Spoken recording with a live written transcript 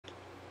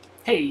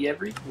Hey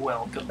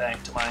welcome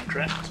back to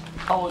Minecraft.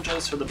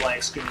 Apologize for the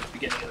black screen at the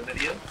beginning of the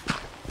video.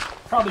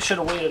 Probably should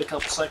have waited a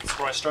couple seconds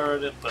before I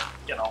started it, but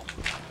you know,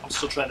 I'm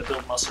still trying to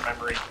build muscle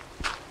memory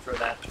for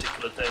that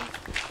particular thing.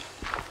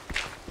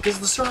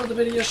 Because the start of the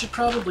video should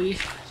probably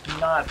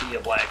not be a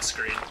black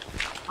screen.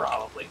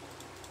 Probably.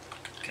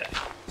 Okay,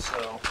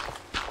 so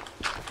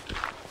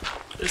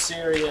this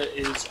area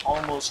is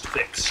almost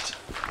fixed.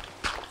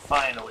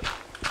 Finally.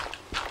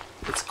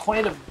 It's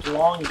quite a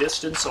long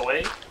distance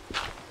away.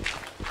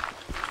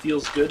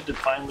 Feels good to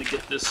finally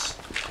get this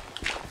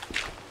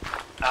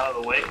out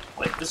of the way.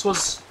 Like this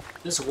was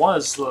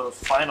the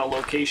final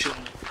location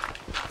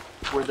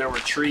where there were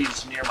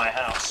trees near my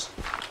house.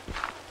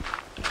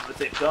 And with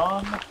it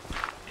gone,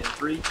 in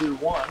 3, 2,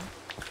 1,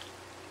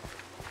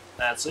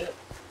 that's it.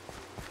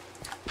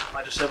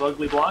 I just have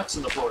ugly blocks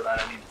in the floor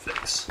that I need to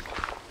fix.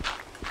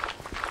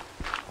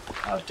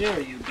 How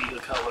dare you be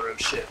the color of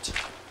shit?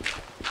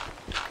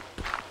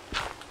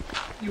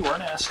 You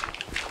weren't asking.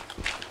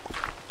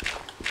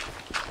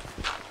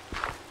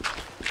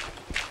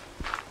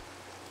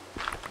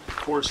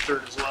 Coarse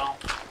dirt as well.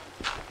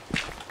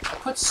 I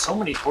put so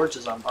many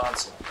torches on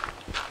Ponsel.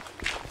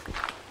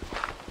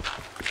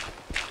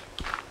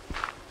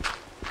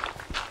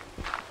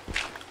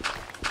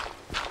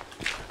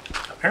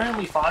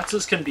 Apparently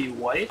foxes can be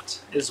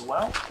white as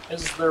well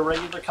as their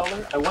regular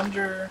color. I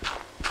wonder...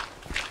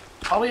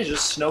 Probably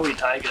just snowy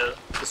taiga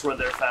is where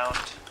they're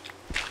found.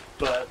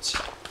 But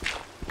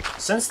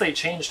since they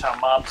changed how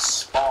mobs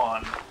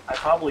spawn, I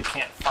probably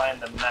can't find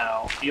them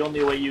now. The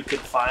only way you could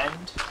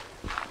find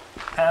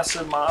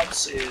passive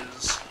mobs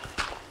is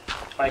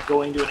by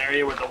going to an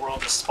area where the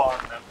world has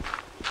spawned them.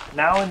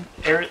 Now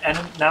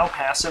now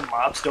passive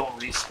mobs don't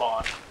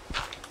respawn.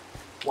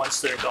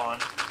 Once they're gone,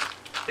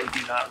 they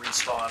do not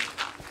respawn.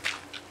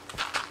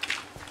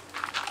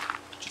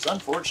 Which is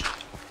unfortunate.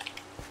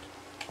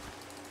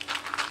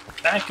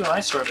 Back when I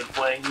started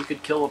playing, you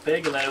could kill a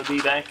pig and then it would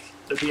be back.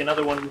 There'd be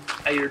another one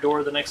at your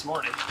door the next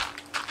morning.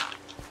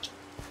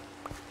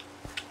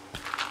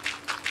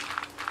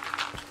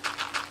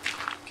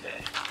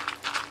 Okay.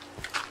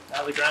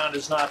 Now the ground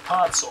is not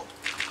podzol.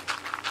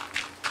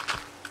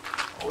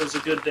 Always a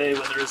good day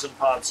when there isn't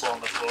podzol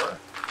on the floor.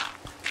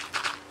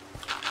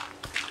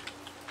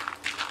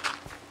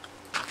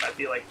 If I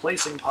feel like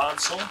placing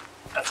podzol,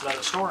 that's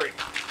another story.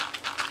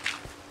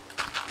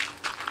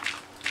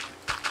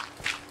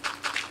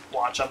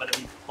 Watch, I'm gonna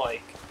be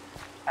like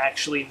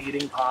actually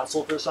needing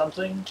podzol for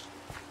something,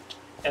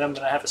 and I'm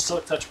gonna have a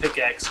silk touch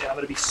pickaxe, and I'm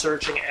gonna be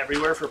searching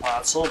everywhere for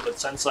podzol, but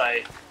since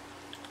I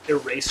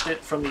erased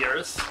it from the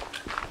earth,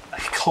 I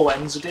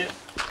cleansed it,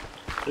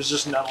 there's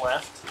just none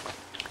left.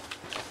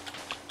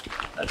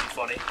 That'd be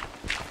funny.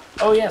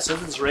 Oh yeah,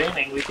 since it's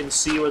raining, we can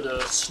see where the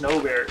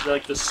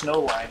the snow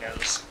line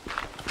is.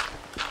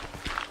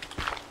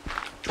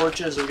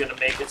 Torches are gonna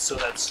make it so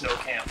that snow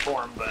can't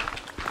form, but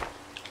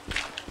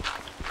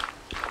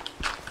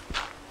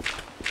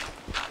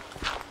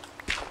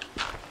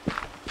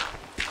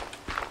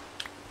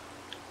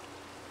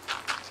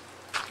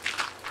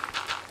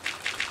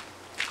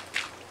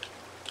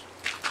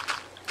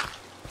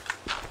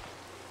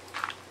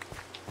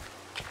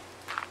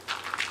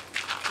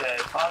okay,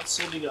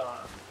 pots will be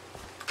gone.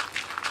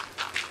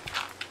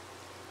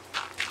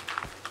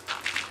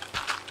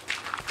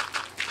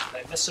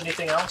 Did I miss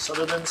anything else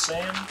other than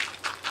sand?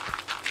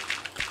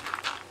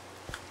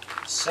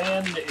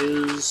 Sand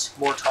is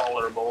more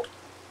tolerable.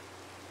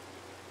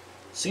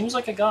 Seems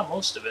like I got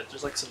most of it.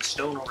 There's like some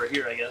stone over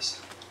here, I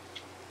guess.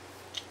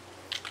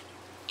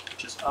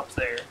 Which is up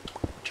there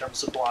in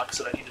terms of blocks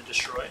that I need to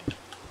destroy.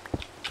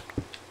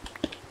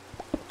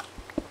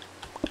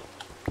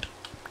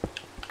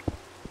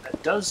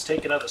 That does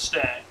take another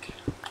stack.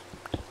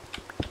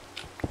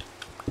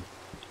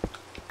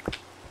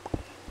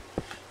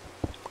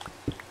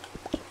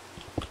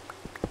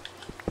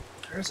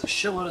 There's a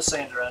shitload of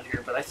sand around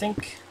here, but I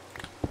think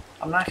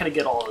I'm not going to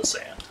get all of the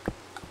sand.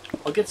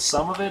 I'll get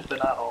some of it, but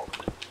not all of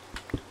it.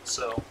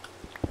 So,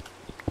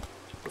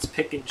 let's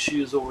pick and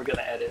choose what we're going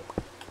to edit.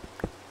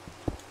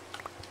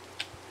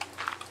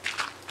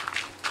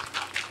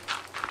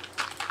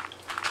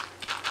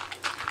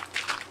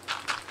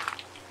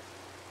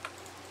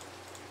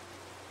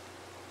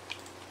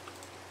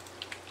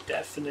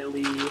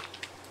 Definitely going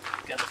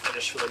to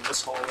finish filling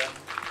this hole in.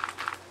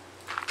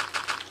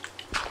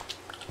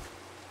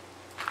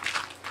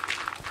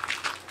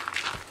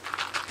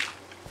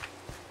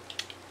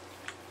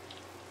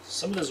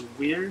 Some of this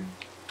weird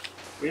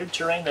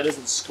terrain that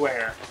isn't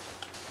square,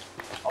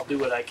 I'll do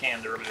what I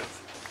can to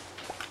remove.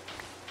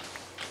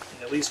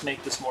 And at least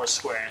make this more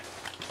square.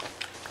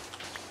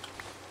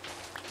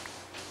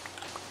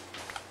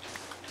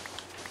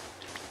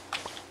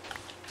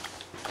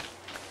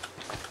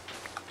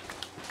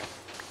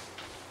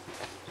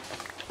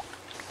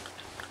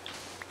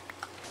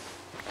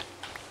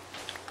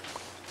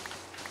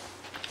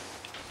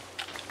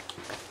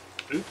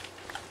 Oop.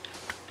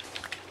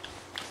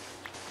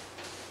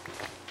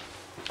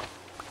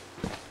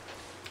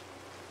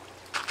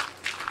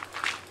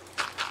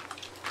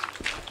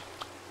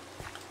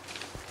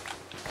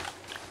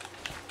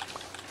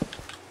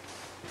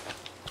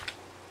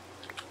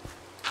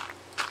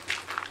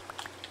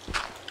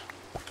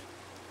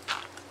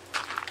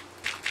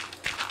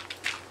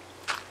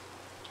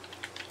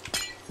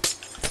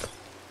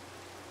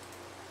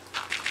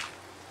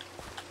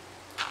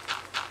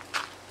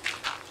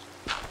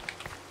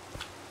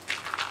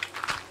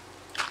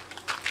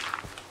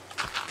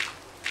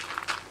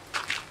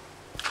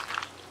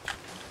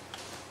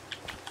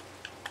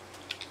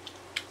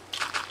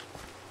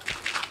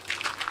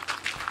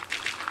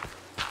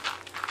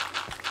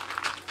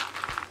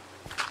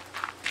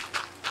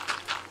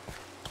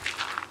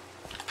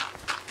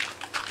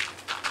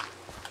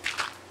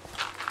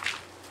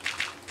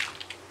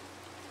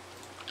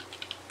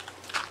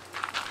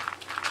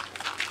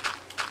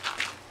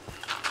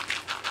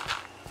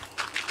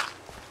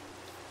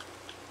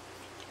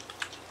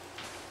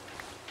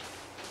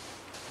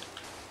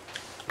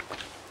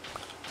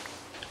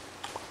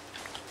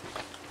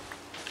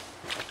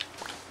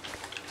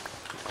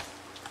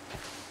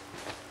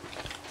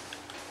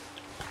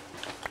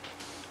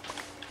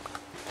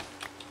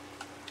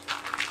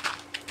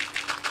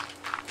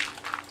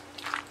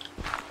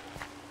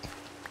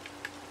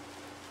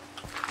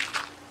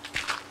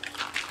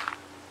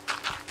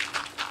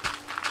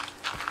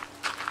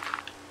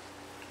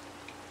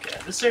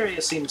 this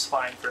area seems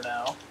fine for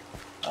now.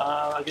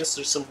 I guess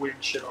there's some weird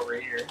shit over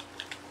here.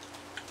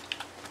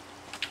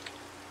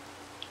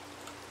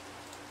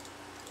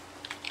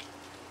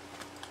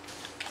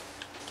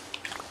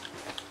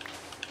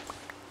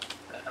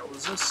 The hell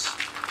is this?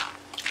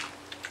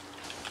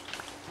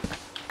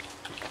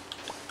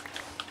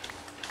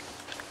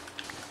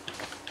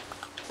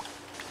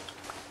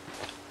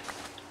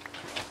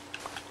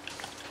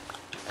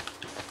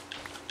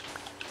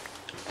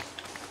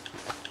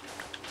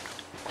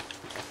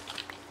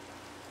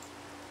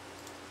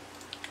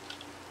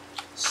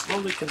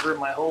 Slowly convert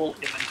my whole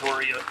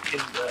inventory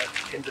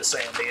into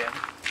sand again.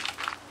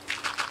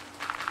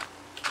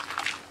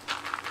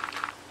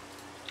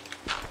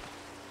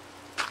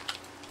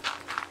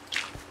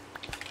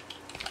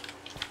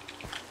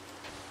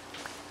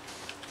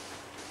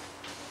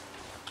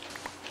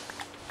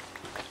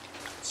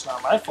 It's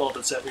not my fault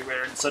it's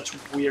everywhere in such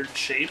weird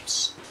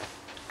shapes.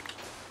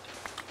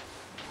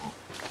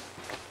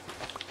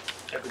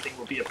 Everything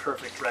will be a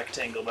perfect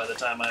rectangle by the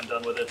time I'm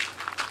done with it.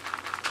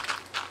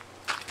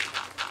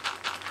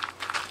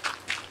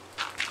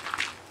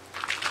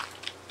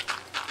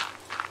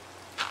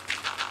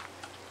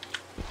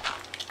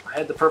 I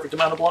had the perfect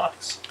amount of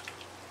blocks.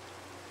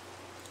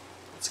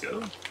 Let's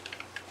go.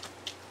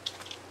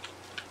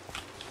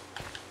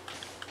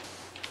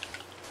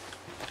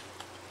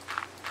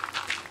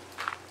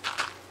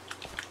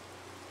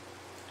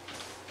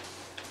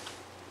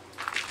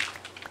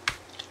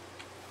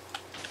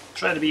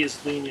 Try to be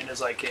as lenient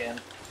as I can.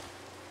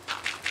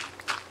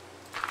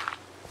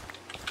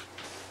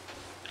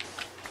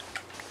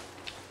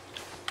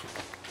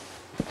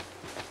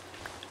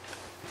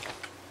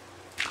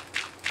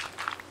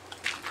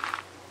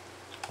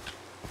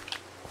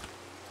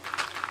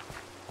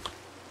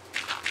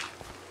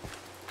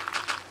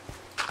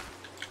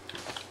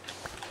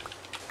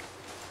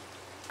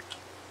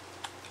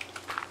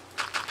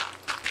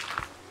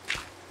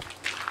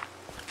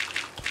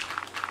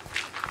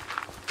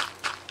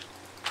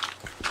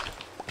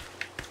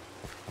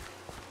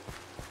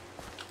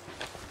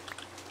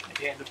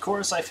 And of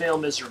course I fail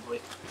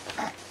miserably.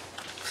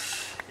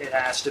 It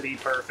has to be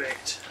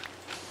perfect.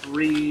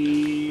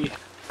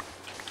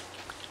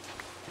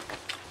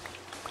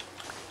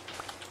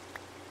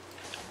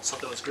 So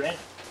that was granite.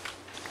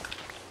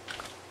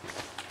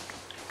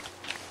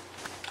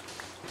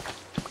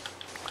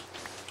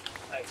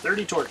 I have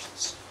 30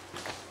 torches.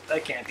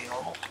 That can't be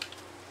normal.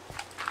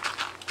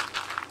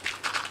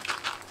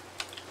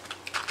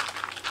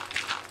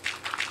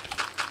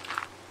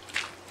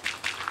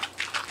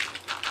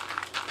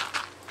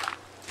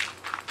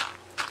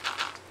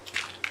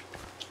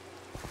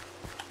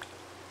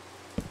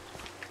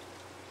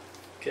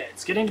 Okay,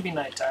 it's getting to be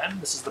nighttime.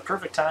 This is the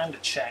perfect time to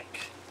check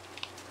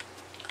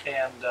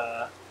and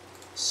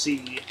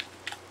see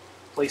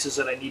places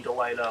that I need to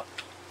light up.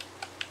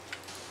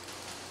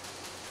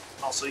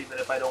 Also, even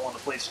if I don't want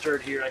to place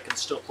dirt here, I can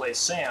still place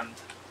sand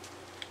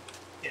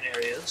in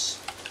areas.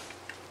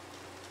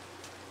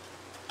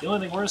 The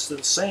only thing worse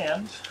than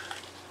sand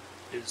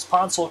is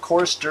podzol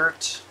coarse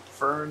dirt,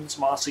 ferns,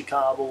 mossy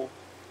cobble,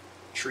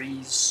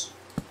 trees,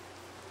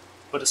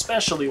 but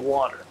especially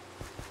water.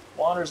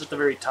 Water's at the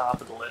very top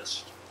of the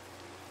list.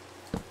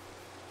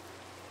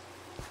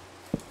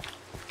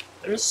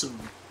 There's some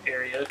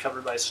area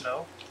covered by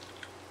snow.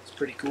 It's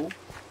pretty cool.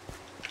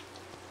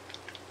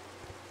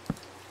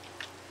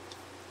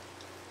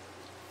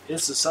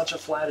 This is such a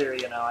flat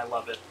area now, I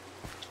love it.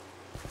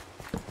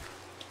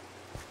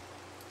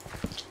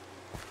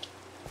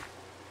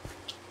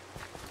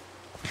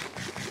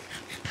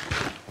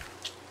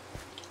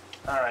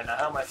 Alright, now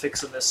how am I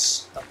fixing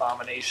this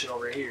abomination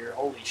over here?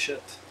 Holy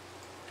shit.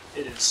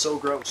 It is so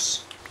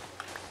gross.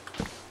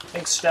 I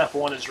think step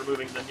one is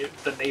removing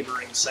the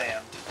neighboring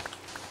sand.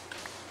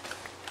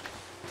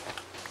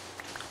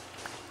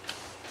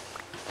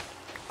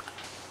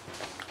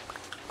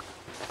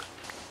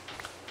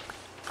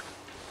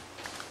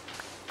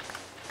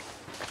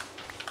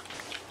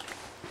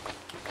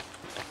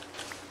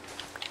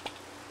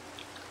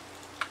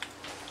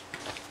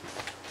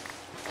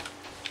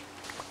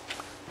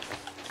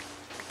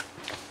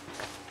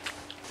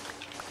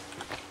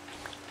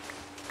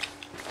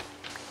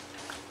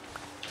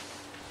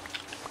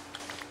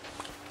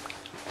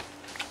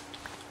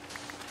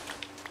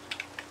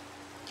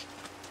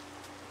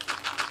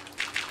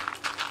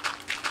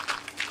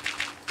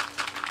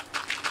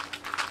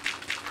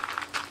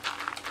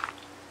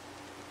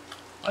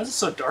 Why is it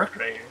so dark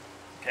right here?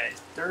 Okay,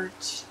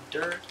 dirt,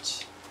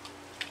 dirt.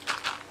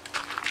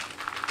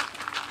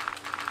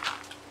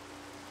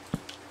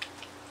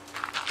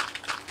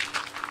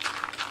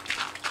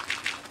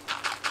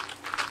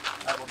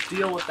 I will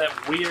deal with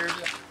that weird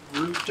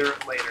root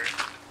dirt later.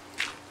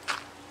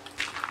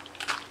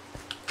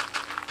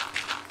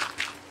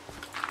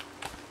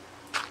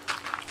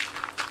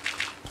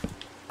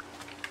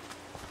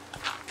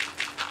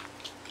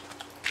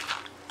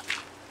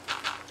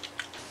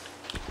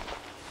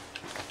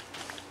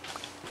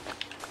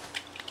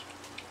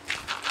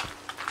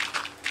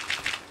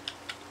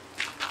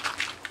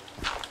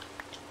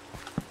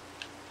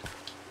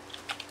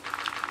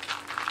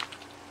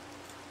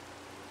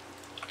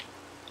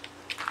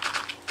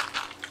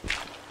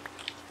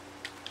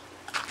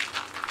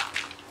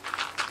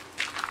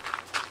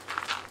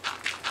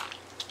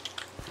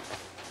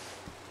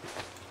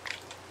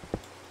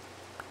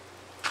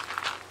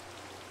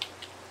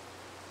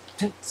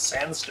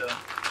 Sandstone.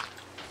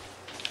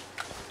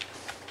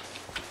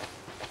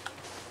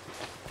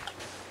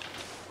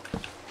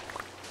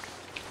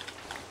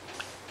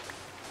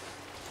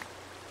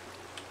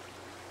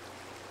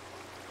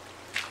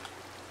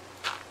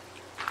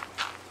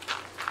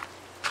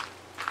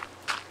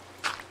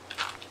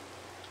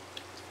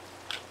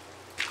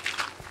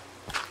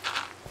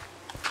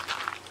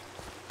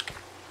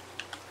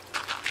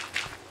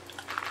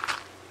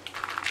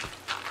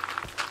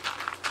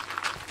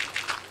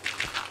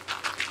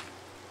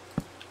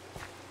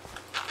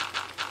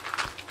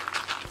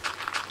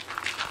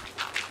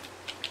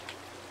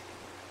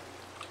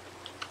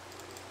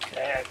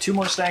 Okay, I have 2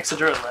 more stacks of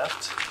dirt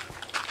left.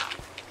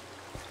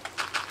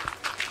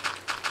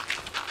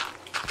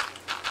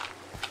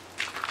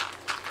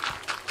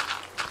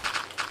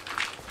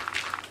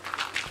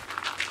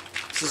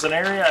 This is an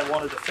area I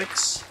wanted to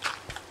fix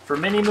for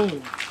many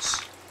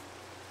moons.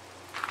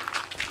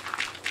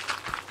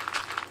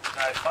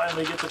 I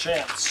finally get the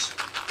chance.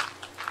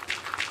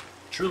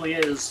 It truly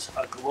is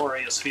a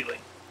glorious feeling.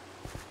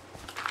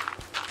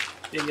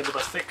 Being able to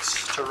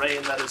fix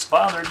terrain that has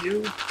bothered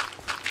you.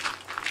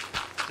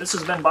 This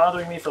has been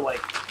bothering me for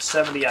like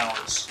 70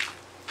 hours.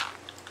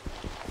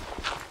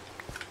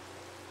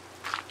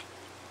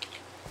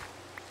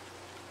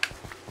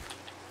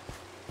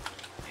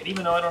 And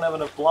even though I don't have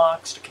enough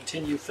blocks to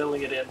continue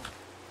filling it in,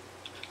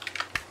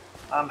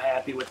 I'm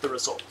happy with the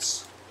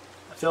results.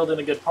 I filled in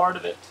a good part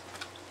of it.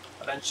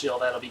 Eventually all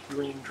that'll be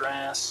green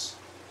grass.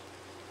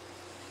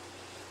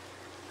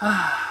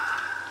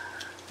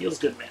 Feels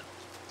good, man.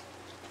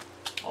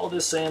 All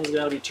this sand's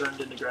gotta be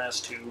turned into grass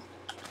too.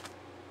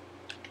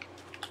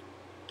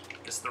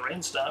 Guess the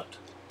rain stopped.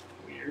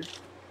 Weird.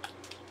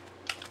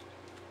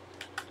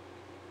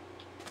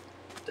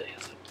 What day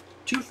is it?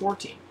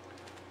 2:14.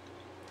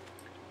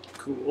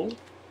 Cool.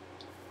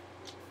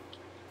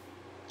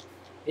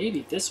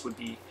 Maybe this would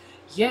be...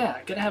 Yeah,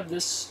 I could have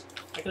this...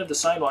 I could have the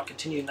sidewalk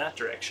continue in that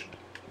direction.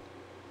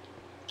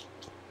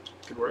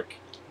 Could work.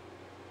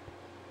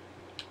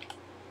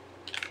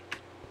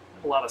 I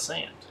have a lot of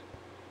sand.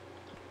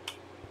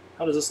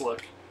 How does this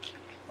look?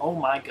 Oh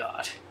my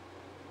god.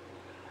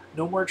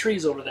 No more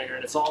trees over there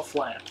and it's all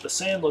flat. The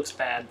sand looks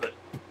bad, but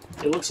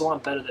it looks a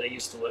lot better than it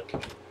used to look.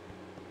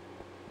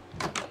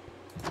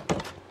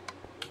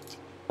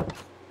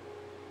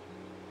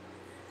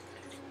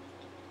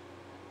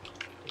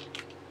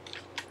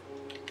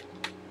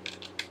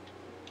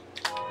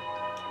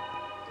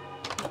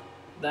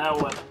 That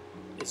one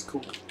is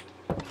cool.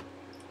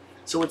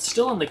 So it's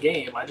still in the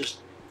game, I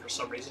just, for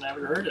some reason,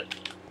 haven't heard it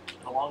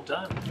in a long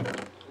time.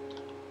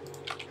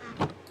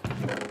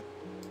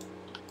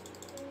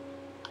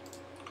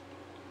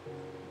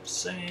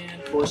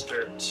 Sand, coarse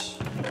dirt.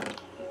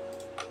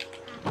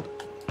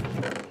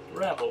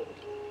 Gravel.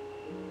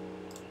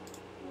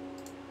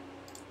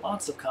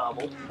 Lots of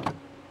cobble.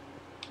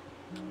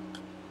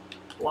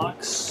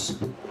 Blocks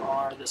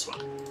are this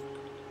one.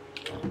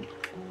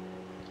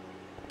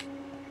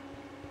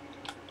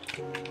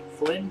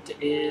 Flint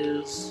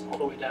is all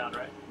the way down,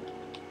 right?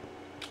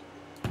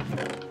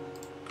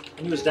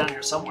 I knew it was down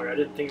here somewhere. I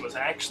didn't think it was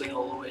actually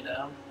all the way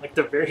down. Like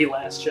the very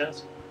last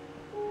chest.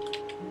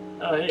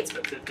 Oh, hey, it's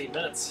been 15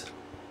 minutes.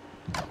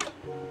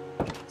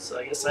 So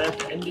I guess I have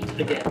to end it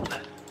again.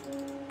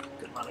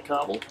 Good amount of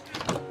cobble.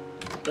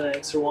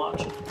 Thanks for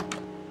watching.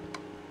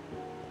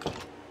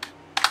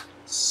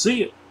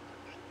 See ya!